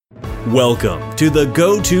Welcome to the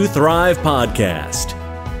Go to Thrive podcast,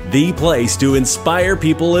 the place to inspire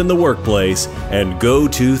people in the workplace and go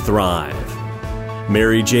to thrive.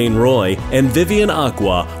 Mary Jane Roy and Vivian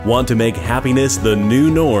Aqua want to make happiness the new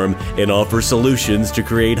norm and offer solutions to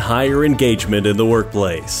create higher engagement in the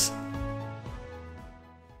workplace.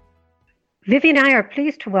 Vivian and I are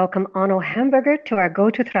pleased to welcome Onno Hamburger to our Go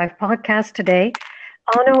to Thrive podcast today.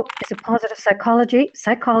 Onno is a positive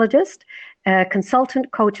psychologist, a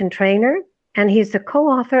consultant, coach, and trainer, and he's the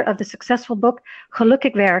co-author of the successful book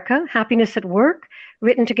Gelukkig Werken, Happiness at Work,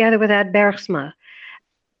 written together with Ed Bergsma.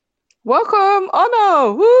 Welcome,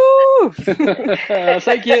 Onno! Woo!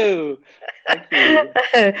 Thank you.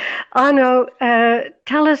 Onno,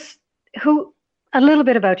 tell us a little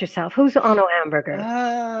bit about yourself. Who's Onno Hamburger?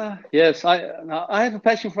 Yes, I have a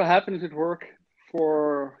passion for happiness at work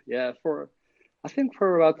for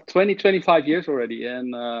about 25 years already.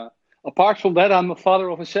 And apart from that, I'm a father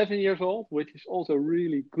of a 7-year-old, which is also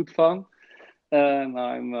really good fun. And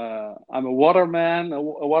I'm a waterman, a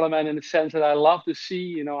waterman in the sense that I love the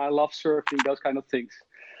sea, I love surfing, those kind of things.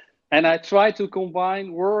 And I try to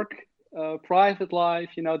combine work, private life,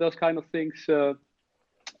 those kind of things.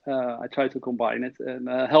 I try to combine it and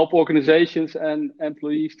help organizations and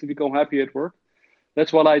employees to become happy at work.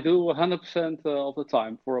 That's what I do 100% of the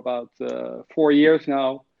time for about 4 years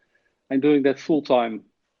now. I'm doing that full time.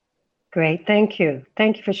 Great, thank you.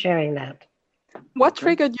 Thank you for sharing that. What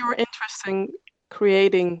triggered your interest in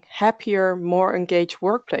creating happier, more engaged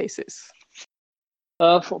workplaces?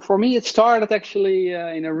 For me, it started actually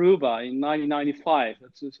in Aruba in 1995.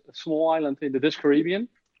 It's a small island in the Dutch Caribbean.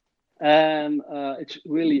 And it's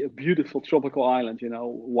really a beautiful tropical island,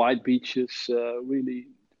 white beaches, really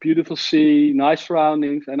beautiful sea, nice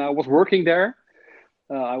surroundings. And I was working there.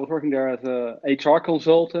 I was working there as a HR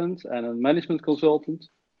consultant and a management consultant.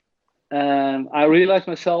 And I realized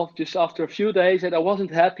myself just after a few days that I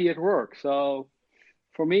wasn't happy at work. So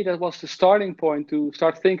for me, that was the starting point to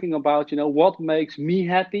start thinking about, what makes me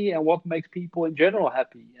happy and what makes people in general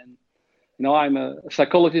happy. And, I'm a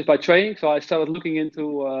psychologist by training, so I started looking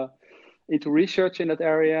into research in that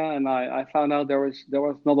area, and I found out there was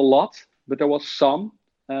not a lot, but there was some.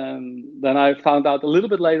 And then I found out a little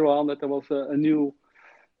bit later on that there was a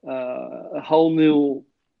whole new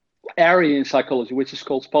area in psychology, which is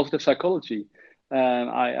called positive psychology. And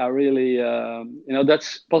I really,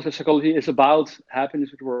 that's positive psychology is about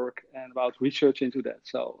happiness at work and about research into that.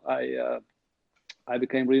 So I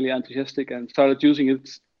became really enthusiastic and started using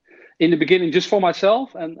it in the beginning just for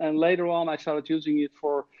myself, and later on I started using it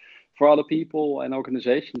for other people and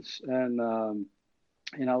organizations. And,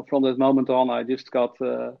 from that moment on, I just got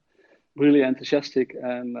really enthusiastic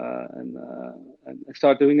and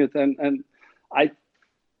started doing it. And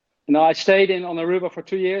I stayed on Aruba for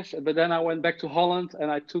 2 years, but then I went back to Holland and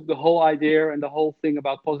I took the whole idea and the whole thing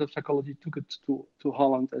about positive psychology, took it to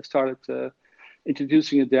Holland and started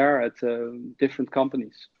introducing it there at different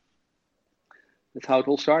companies. That's how it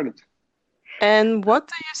all started. And what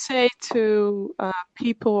do you say to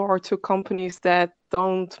people or to companies that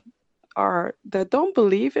don't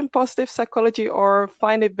believe in positive psychology or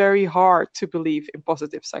find it very hard to believe in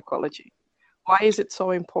positive psychology? Why is it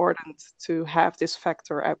so important to have this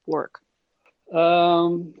factor at work?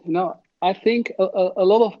 I think a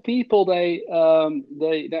lot of people they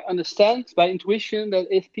understand by intuition that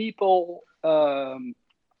if people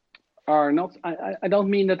are not, I don't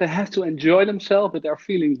mean that they have to enjoy themselves, but they're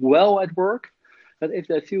feeling well at work. That if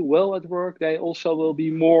they feel well at work, they also will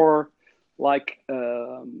be more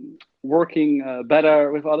working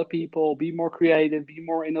better with other people, be more creative, be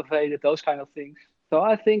more innovative, those kind of things. So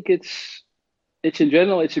I think it's in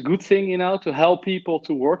general, it's a good thing, to help people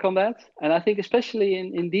to work on that. And I think especially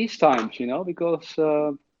in these times, because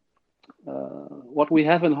what we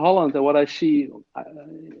have in Holland and what I see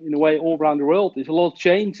in a way all around the world is a lot of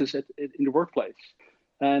changes in the workplace.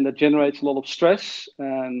 And that generates a lot of stress.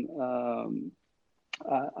 And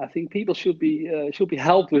I think people should be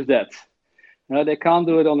helped with that. They can't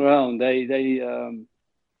do it on their own.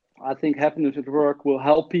 I think happiness at work will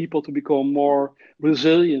help people to become more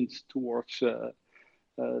resilient towards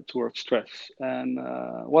stress. And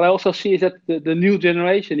what I also see is that the new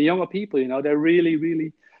generation, the younger people, they really,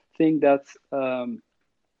 really think that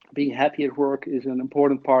being happy at work is an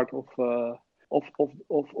important part of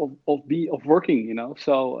working.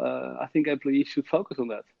 So I think employees should focus on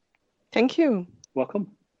that. Thank you.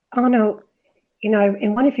 Welcome. Onno,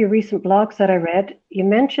 in one of your recent blogs that I read, you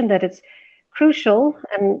mentioned that it's crucial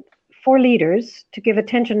and for leaders to give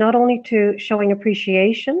attention not only to showing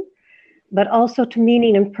appreciation, but also to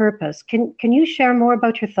meaning and purpose. Can you share more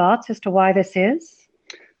about your thoughts as to why this is?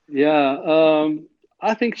 Yeah,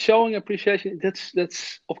 I think showing appreciation,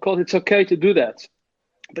 that's of course it's okay to do that,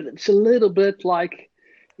 but it's a little bit like,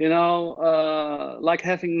 like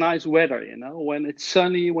having nice weather. When it's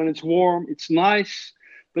sunny, when it's warm, it's nice,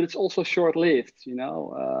 but it's also short-lived.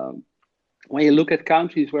 When you look at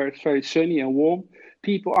countries where it's very sunny and warm,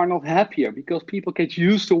 people are not happier because people get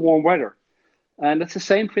used to warm weather. And that's the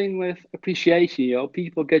same thing with appreciation.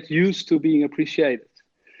 People get used to being appreciated.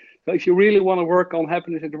 So if you really want to work on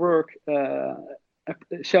happiness at work,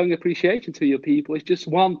 showing appreciation to your people is just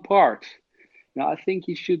one part. Now, I think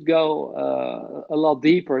you should go a lot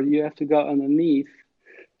deeper. You have to go underneath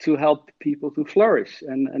to help people to flourish.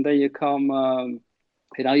 And then you come,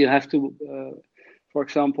 you have to, for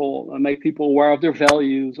example, make people aware of their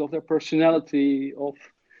values, of their personality, of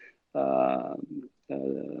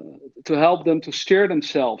to help them to steer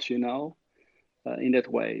themselves, in that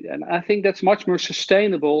way. And I think that's much more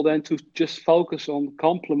sustainable than to just focus on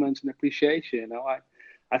compliments and appreciation.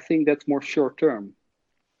 I think that's more short term.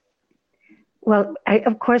 Well,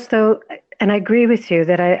 of course, though, and I agree with you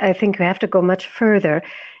that I think you have to go much further.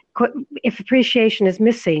 If appreciation is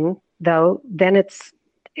missing, though, then it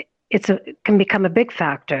can become a big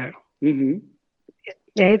factor. Mm-hmm.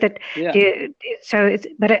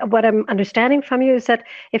 But what I'm understanding from you is that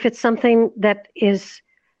if it's something that is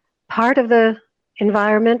part of the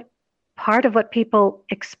environment, part of what people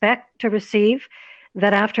expect to receive,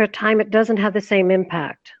 that after a time it doesn't have the same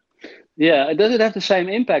impact. Yeah, it doesn't have the same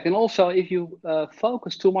impact. And also, if you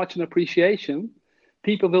focus too much on appreciation,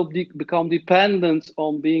 people will become dependent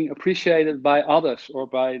on being appreciated by others or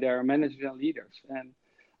by their managers and leaders. And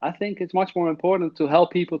I think it's much more important to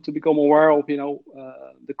help people to become aware of,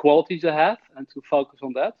 the qualities they have and to focus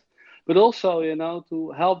on that. But also,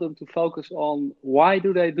 to help them to focus on why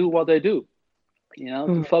do they do what they do,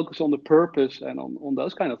 to focus on the purpose and on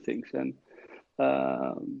those kind of things. And,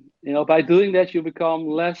 by doing that, you become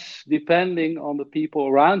less depending on the people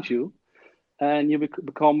around you and you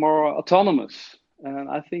become more autonomous. And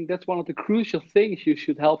I think that's one of the crucial things you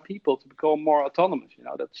should help people to become more autonomous.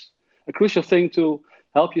 That's a crucial thing to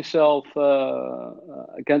help yourself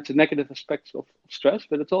against the negative aspects of stress,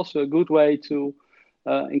 but it's also a good way to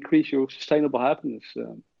increase your sustainable happiness.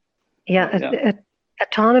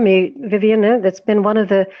 Autonomy, Vivian, that's been one of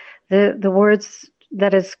the words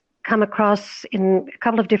that has come across in a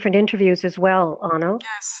couple of different interviews as well, Onno.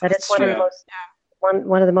 Yes, that it's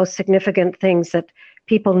one of the most significant things that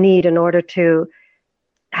people need in order to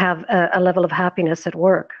have a level of happiness at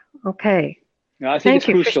work. Okay. Yeah, I think it's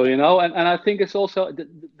crucial, and I think it's also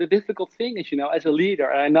the difficult thing is, as a leader,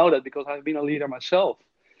 and I know that because I've been a leader myself,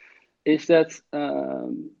 is that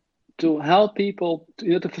to help people,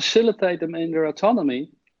 to facilitate them in their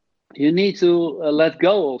autonomy, you need to let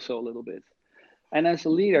go also a little bit. And as a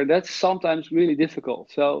leader, that's sometimes really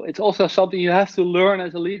difficult. So it's also something you have to learn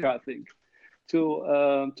as a leader, I think,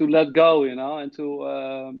 to let go, and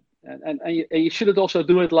to and you shouldn't also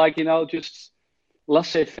do it like, just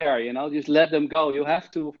laissez-faire, just let them go. You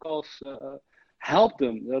have to, of course, help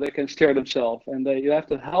them so they can steer themselves, and you have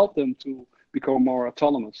to help them to become more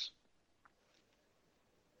autonomous.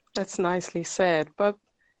 That's nicely said. But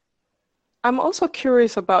I'm also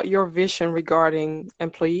curious about your vision regarding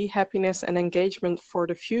employee happiness and engagement for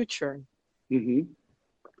the future. Mm-hmm.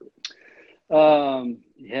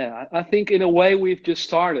 I think in a way we've just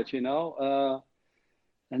started,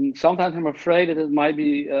 and sometimes I'm afraid that it might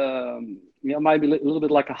be, might be a little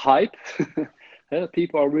bit like a hype.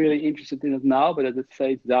 People are really interested in it now, but as it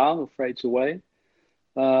fades down or fades away.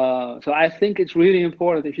 So I think it's really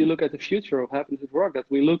important, if you look at the future of happiness at work, that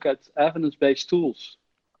we look at evidence-based tools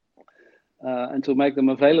and to make them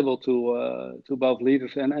available to both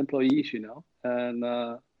leaders and employees, And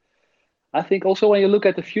I think also when you look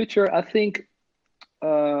at the future, I think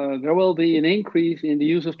there will be an increase in the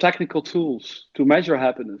use of technical tools to measure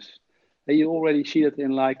happiness. And you already see it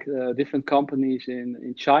in different companies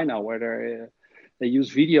in China where they use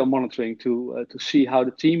video monitoring to see how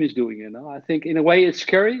the team is doing. I think in a way it's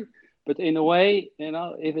scary, but in a way,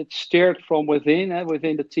 if it's steered from within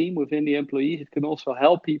the team, within the employees, it can also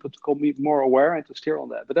help people to become more aware and to steer on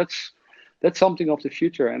that. But that's something of the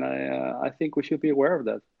future, and I think we should be aware of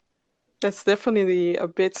that. That's definitely a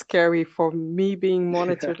bit scary for me being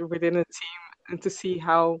monitored within a team and to see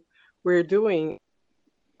how we're doing.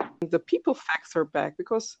 The people factor back,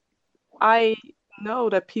 because I know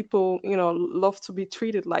that people, love to be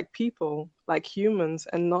treated like people, like humans,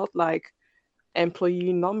 and not like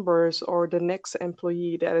employee numbers or the next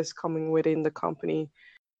employee that is coming within the company.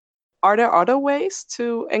 Are there other ways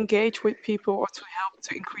to engage with people or to help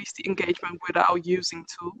to increase the engagement without using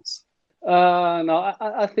tools? No,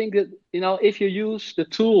 I think that if you use the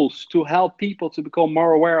tools to help people to become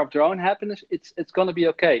more aware of their own happiness, it's going to be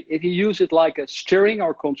okay. If you use it like a steering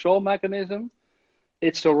or control mechanism,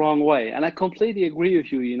 it's the wrong way. And I completely agree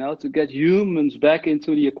with you. To get humans back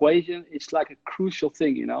into the equation, it's like a crucial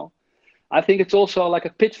thing. I think it's also like a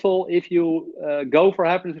pitfall if you go for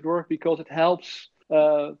happiness at work, because it helps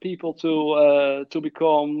people to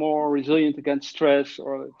become more resilient against stress,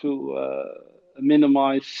 or to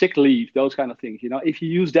minimize sick leave, those kind of things. If you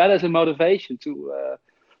use that as a motivation to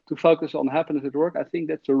focus on happiness at work, I think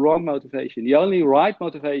that's the wrong motivation. The only right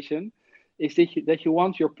motivation is that you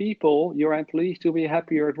want your people, your employees, to be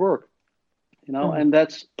happier at work. And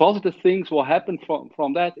that's positive things will happen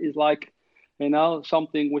from that, is like,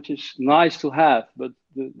 something which is nice to have. But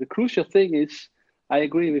the crucial thing is, I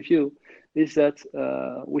agree with you, is that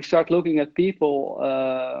we start looking at people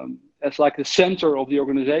as like the center of the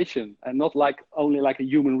organization, and not only like a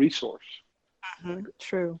human resource. Mm-hmm.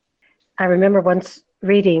 True. I remember once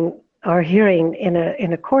reading or hearing in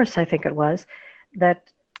a course, I think it was, that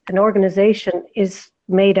an organization is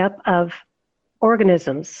made up of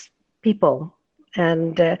organisms, people,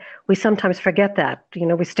 and we sometimes forget that.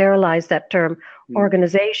 We sterilize that term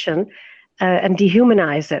organization and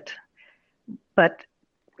dehumanize it. But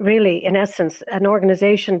really, in essence, an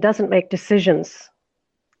organization doesn't make decisions.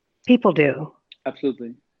 People do.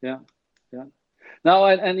 Absolutely. Yeah. Now,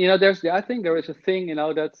 and I think there is a thing,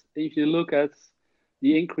 that if you look at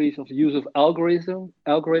the increase of the use of algorithm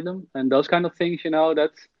and those kind of things,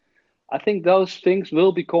 that I think those things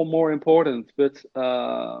will become more important. But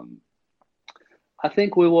I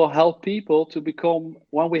think we will help people to become,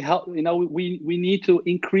 when we help, we need to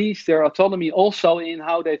increase their autonomy also in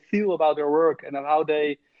how they feel about their work, and how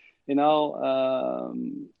they,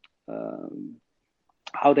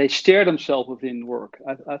 how they steer themselves within work.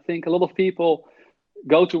 I think a lot of people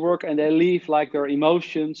go to work and they leave like their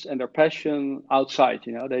emotions and their passion outside.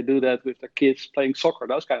 They do that with their kids playing soccer,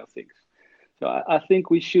 those kind of things. So I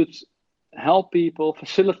think we should help people,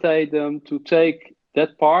 facilitate them to take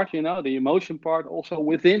that part, the emotion part, also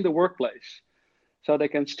within the workplace, so they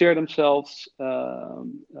can steer themselves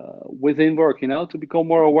within work, to become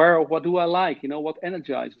more aware of what do I like, what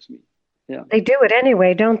energizes me. Yeah. They do it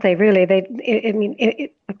anyway, don't they? Really,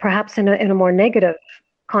 perhaps in a more negative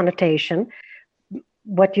connotation.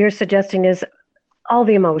 What you're suggesting is all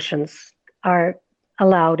the emotions are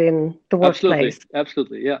allowed in the workplace.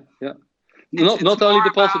 Absolutely, yeah. Not only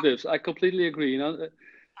the positives. I completely agree.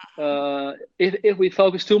 If we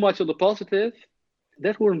focus too much on the positive,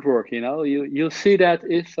 that wouldn't work. You'll see that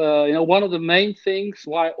if one of the main things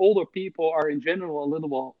why older people are in general a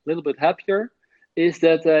little bit happier is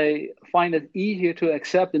that they find it easier to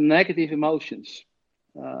accept the negative emotions.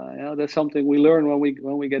 That's something we learn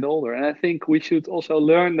when we get older, and I think we should also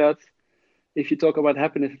learn that if you talk about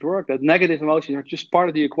happiness at work, that negative emotions are just part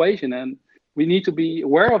of the equation, and we need to be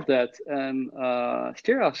aware of that and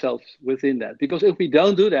steer ourselves within that. Because if we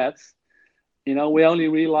don't do that, we only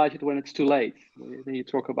realize it when it's too late. Then you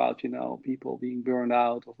talk about people being burned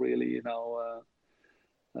out, or really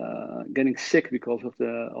getting sick because of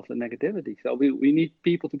the negativity. So we need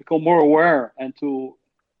people to become more aware and to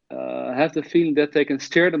have the feeling that they can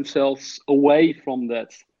steer themselves away from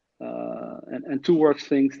that and towards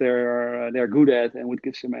things they're good at, and which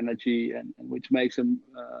gives them energy and which makes them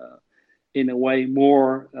in a way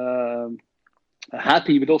more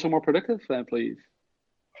happy, but also more productive employees.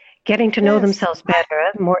 Getting to know themselves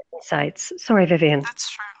better, more insights. Sorry, Vivian. That's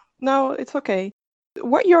true. No, it's okay.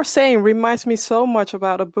 What you're saying reminds me so much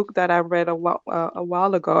about a book that I read a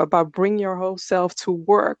while ago about bring your whole self to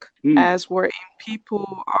work, as wherein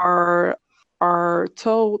people are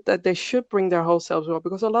told that they should bring their whole selves to work,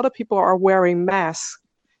 because a lot of people are wearing masks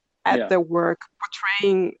at their work,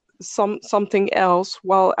 portraying something else,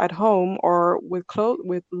 while at home or with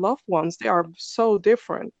loved ones they are so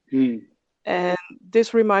different. And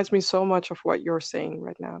this reminds me so much of what you're saying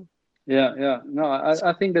right now. No,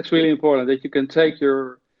 I think that's really important, that you can take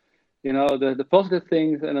your the positive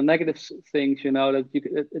things and the negative things,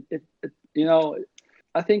 that you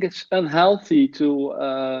I think it's unhealthy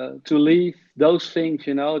to leave those things,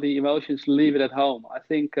 the emotions, leave it at home. I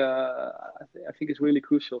think it's really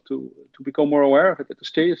crucial to become more aware of it and to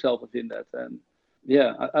steer yourself within that. And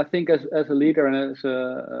I think as a leader and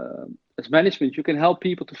as management, you can help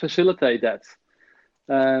people to facilitate that.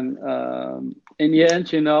 And in the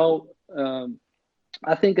end,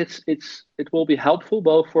 I think it will be helpful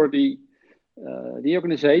both for the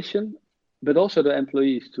organization, but also the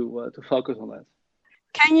employees to focus on that.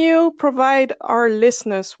 Can you provide our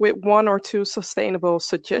listeners with one or two sustainable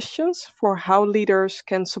suggestions for how leaders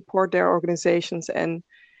can support their organizations and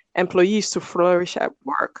employees to flourish at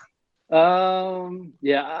work?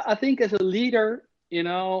 I think as a leader,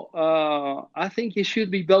 I think you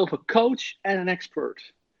should be both a coach and an expert.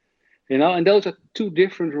 And those are two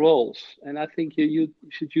different roles, and I think you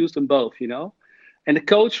should use them both. And the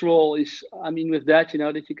coach role is, with that,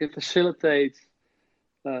 that you can facilitate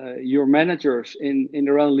your managers in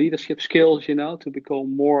their own leadership skills, to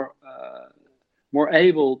become more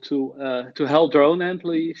able to help their own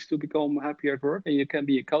employees to become happier at work, and you can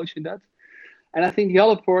be a coach in that. And I think the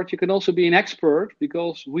other part, you can also be an expert,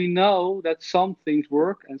 because we know that some things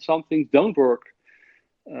work and some things don't work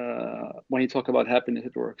when you talk about happiness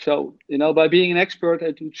at work. So, by being an expert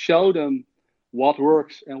and to show them what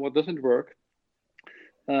works and what doesn't work,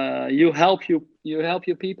 you help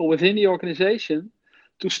your people within the organization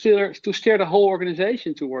to steer the whole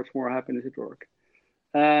organization towards more happiness at work.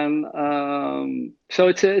 And so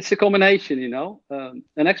it's a combination,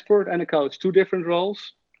 an expert and a coach, two different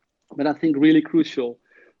roles, but I think really crucial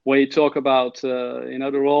when you talk about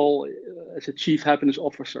the role as a chief happiness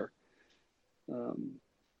officer.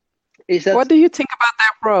 What do you think about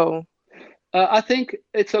that role? I think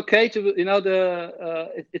it's okay to,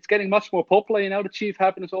 it's getting much more popular, the chief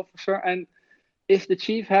happiness officer. And if the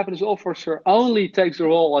chief happiness officer only takes the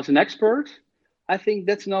role as an expert, I think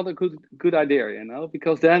that's not a good idea,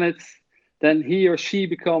 because then he or she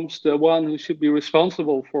becomes the one who should be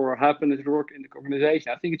responsible for happiness at work in the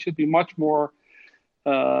organization. I think it should be much more,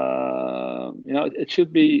 it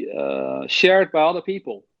should be shared by other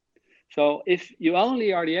people. So if you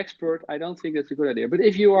only are the expert, I don't think that's a good idea. But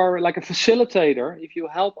if you are like a facilitator, if you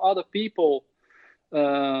help other people,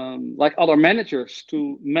 like other managers,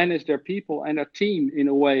 to manage their people and their team in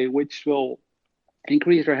a way which will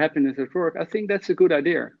increase their happiness at work, I think that's a good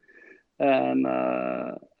idea. And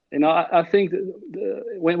I think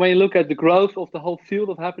when you look at the growth of the whole field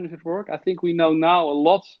of happiness at work, I think we know now a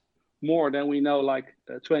lot more than we know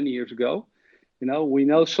 20 years ago. We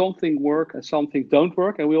know some things work and some things don't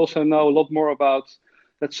work, and we also know a lot more about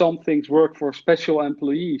that some things work for special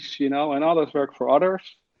employees, and others work for others.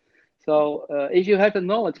 So if you have the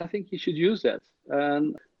knowledge, I think you should use that,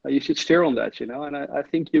 and you should steer on that, And I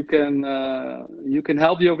think you can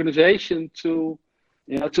help the organization to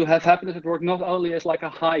have happiness at work, not only as like a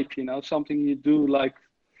hype, something you do like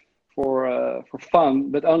for fun,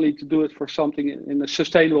 but only to do it for something in a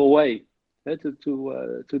sustainable way. To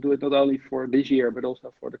do it not only for this year, but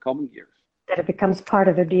also for the coming years. That it becomes part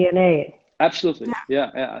of their DNA. Absolutely. Yeah.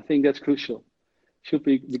 I think that's crucial. Should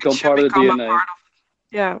become part of the DNA.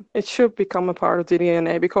 It should become a part of the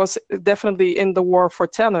DNA, because definitely in the war for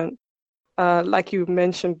talent, like you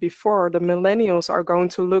mentioned before, the millennials are going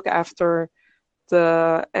to look after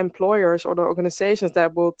the employers or the organizations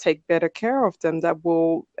that will take better care of them, that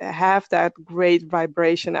will have that great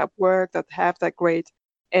vibration at work, that have that great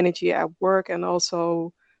energy at work, and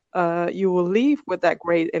also you will leave with that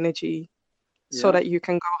great energy so that you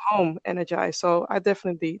can go home energized. So I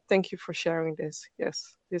definitely thank you for sharing this.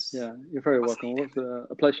 Yes. You're very welcome. It was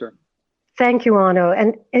a pleasure. Thank you, Arno.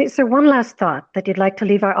 And is there one last thought that you'd like to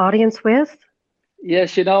leave our audience with?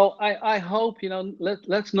 Yes, I hope,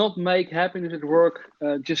 let's not make happiness at work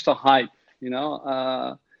just a hype,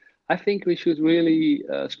 I think we should really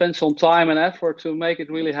spend some time and effort to make it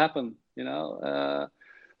really happen,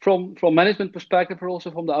 from management perspective, but also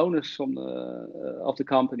from the owners of the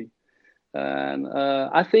company. And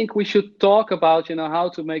I think we should talk about, how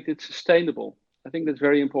to make it sustainable. I think that's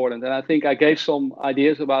very important. And I think I gave some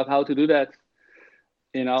ideas about how to do that.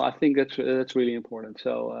 I think that's really important.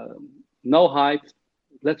 So no hype.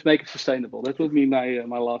 Let's make it sustainable. That would be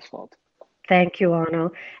my last thought. Thank you,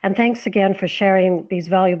 Arno. And thanks again for sharing these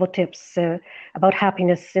valuable tips about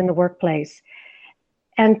happiness in the workplace.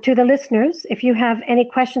 And to the listeners, if you have any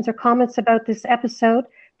questions or comments about this episode,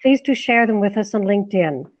 please do share them with us on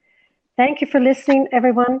LinkedIn. Thank you for listening,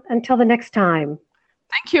 everyone. Until the next time.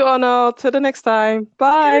 Thank you, Arno. Till the next time.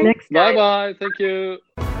 Bye. Bye-bye. Thank you.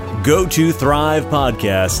 Go to Thrive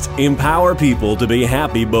Podcast. Empower people to be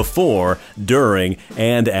happy before, during,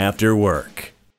 and after work.